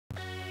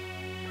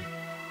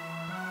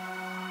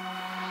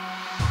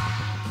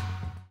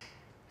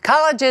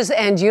Colleges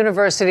and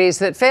universities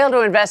that fail to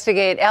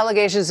investigate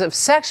allegations of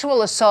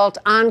sexual assault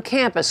on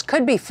campus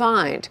could be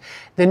fined.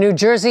 The New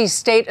Jersey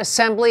State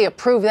Assembly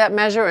approved that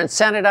measure and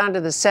sent it on to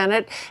the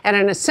Senate, and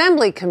an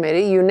Assembly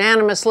committee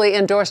unanimously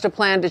endorsed a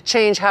plan to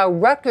change how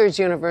Rutgers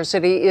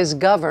University is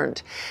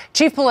governed.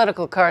 Chief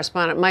Political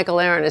Correspondent Michael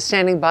Aron is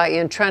standing by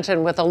in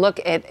Trenton with a look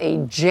at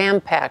a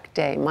jam-packed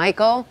day.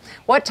 Michael,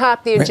 what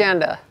topped the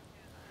agenda?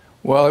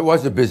 Well, it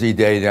was a busy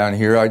day down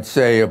here. I'd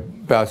say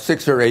about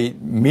 6 or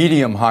 8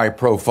 medium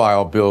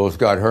high-profile bills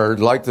got heard,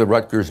 like the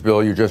Rutgers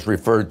bill you just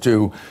referred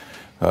to,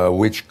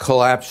 which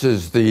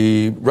collapses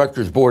the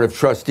Rutgers Board of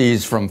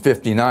Trustees from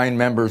 59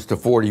 members to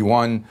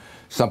 41,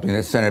 something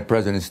that Senate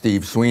President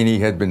Steve Sweeney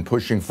had been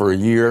pushing for a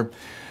year.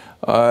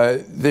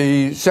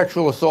 The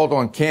sexual assault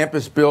on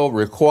campus bill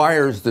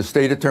requires the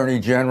state attorney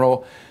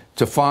general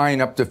to fine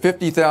up to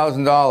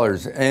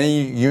 $50,000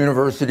 any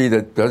university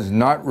that does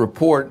not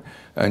report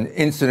an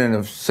incident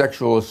of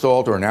sexual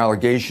assault or an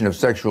allegation of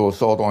sexual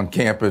assault on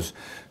campus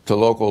to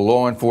local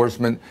law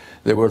enforcement.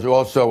 There was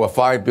also a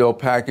 5-bill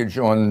package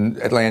on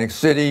Atlantic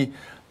City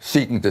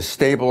seeking to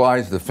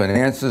stabilize the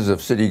finances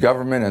of city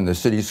government and the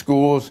city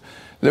schools.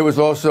 There was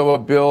also a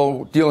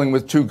bill dealing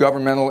with 2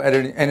 governmental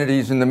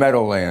entities in the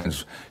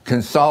Meadowlands,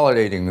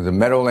 consolidating the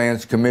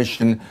Meadowlands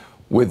Commission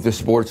with the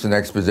Sports and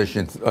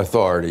Exposition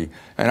Authority.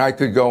 And I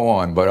could go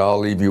on, but I'll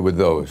leave you with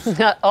those.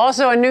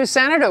 Also, a new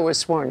senator was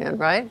sworn in,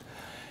 right?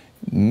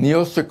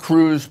 Nilsa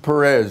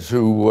Cruz-Perez,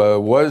 who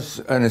was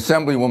an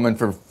assemblywoman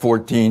for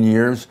 14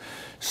 years,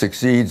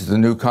 succeeds the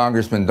new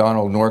Congressman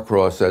Donald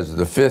Norcross as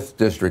the 5th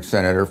district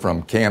senator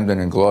from Camden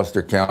and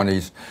Gloucester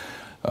counties.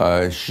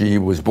 She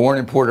was born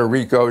in Puerto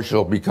Rico.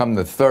 She'll become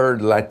the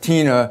 3rd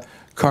Latina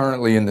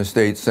currently in the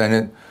state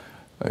Senate.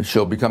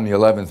 She'll become the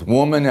 11th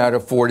woman out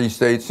of 40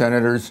 state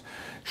senators.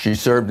 She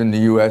served in the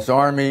U.S.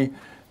 Army.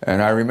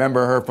 And I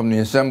remember her from the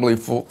assembly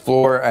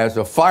floor as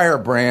a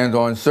firebrand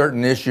on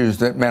certain issues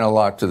that meant a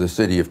lot to the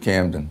city of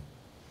Camden.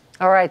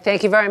 All right.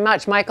 Thank you very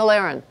much, Michael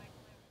Aron.